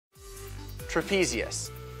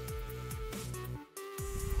Trapezius.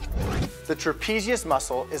 The trapezius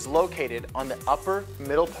muscle is located on the upper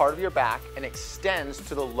middle part of your back and extends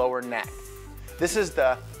to the lower neck. This is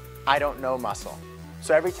the I don't know muscle.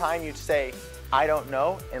 So every time you say I don't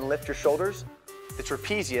know and lift your shoulders, the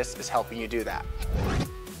trapezius is helping you do that.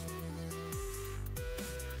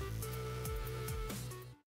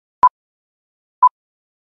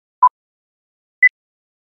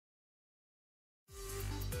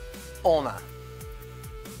 Ulna.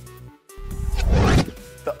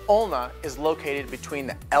 The ulna is located between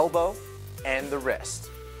the elbow and the wrist.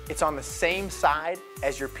 It's on the same side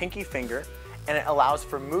as your pinky finger, and it allows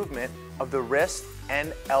for movement of the wrist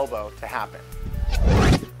and elbow to happen.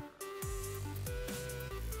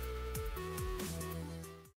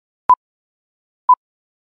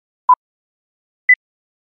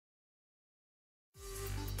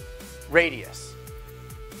 Radius.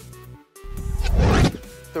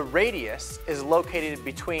 The radius is located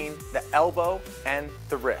between the elbow and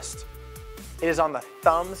the wrist. It is on the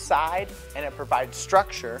thumb side and it provides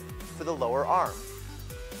structure for the lower arm.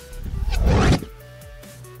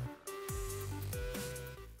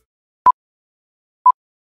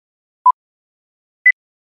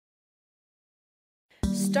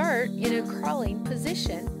 Start in a crawling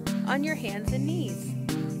position on your hands and knees.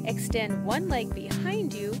 Extend one leg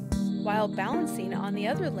behind you while balancing on the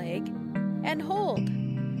other leg and hold.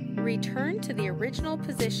 Return to the original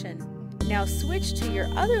position. Now switch to your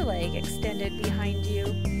other leg extended behind you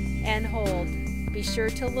and hold. Be sure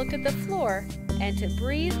to look at the floor and to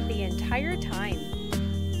breathe the entire time.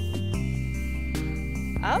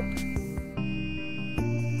 Up,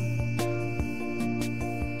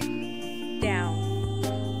 down,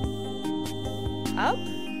 up,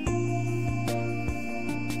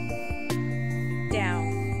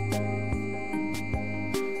 down,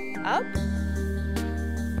 up,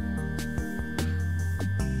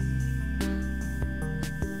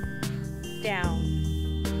 down,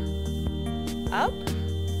 up,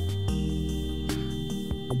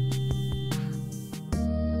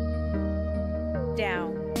 down,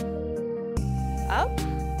 up,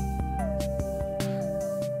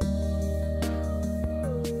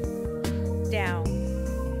 down,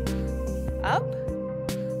 up,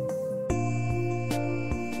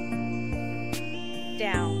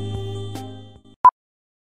 down.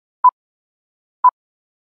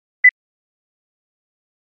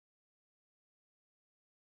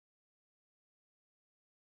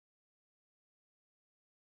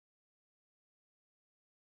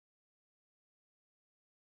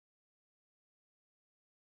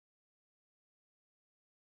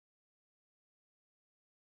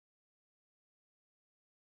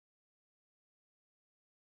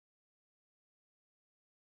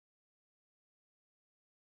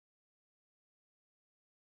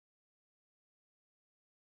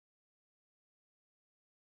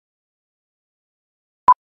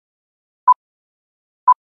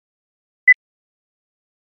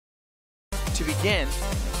 To begin,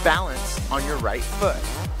 balance on your right foot.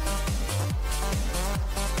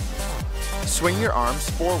 Swing your arms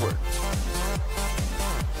forward.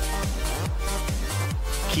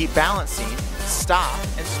 Keep balancing, stop,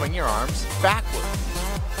 and swing your arms backward.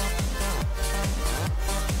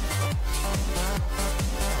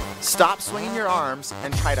 Stop swinging your arms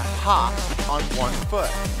and try to hop on one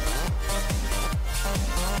foot.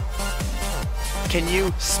 Can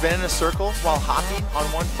you spin in a circle while hopping on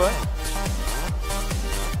one foot?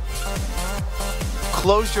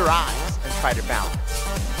 Close your eyes and try to balance.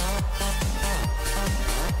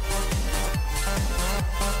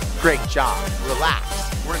 Great job. Relax.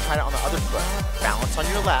 We're going to try it on the other foot. Balance on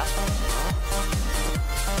your left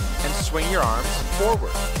and swing your arms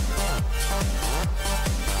forward.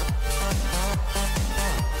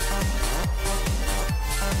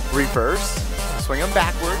 Reverse. Swing them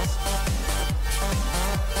backwards.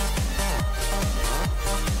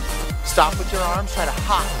 Stop with your arms. Try to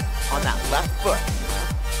hop on that left foot.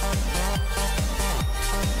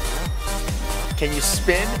 Can you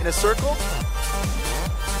spin in a circle?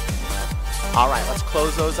 All right, let's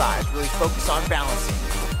close those eyes. Really focus on balancing.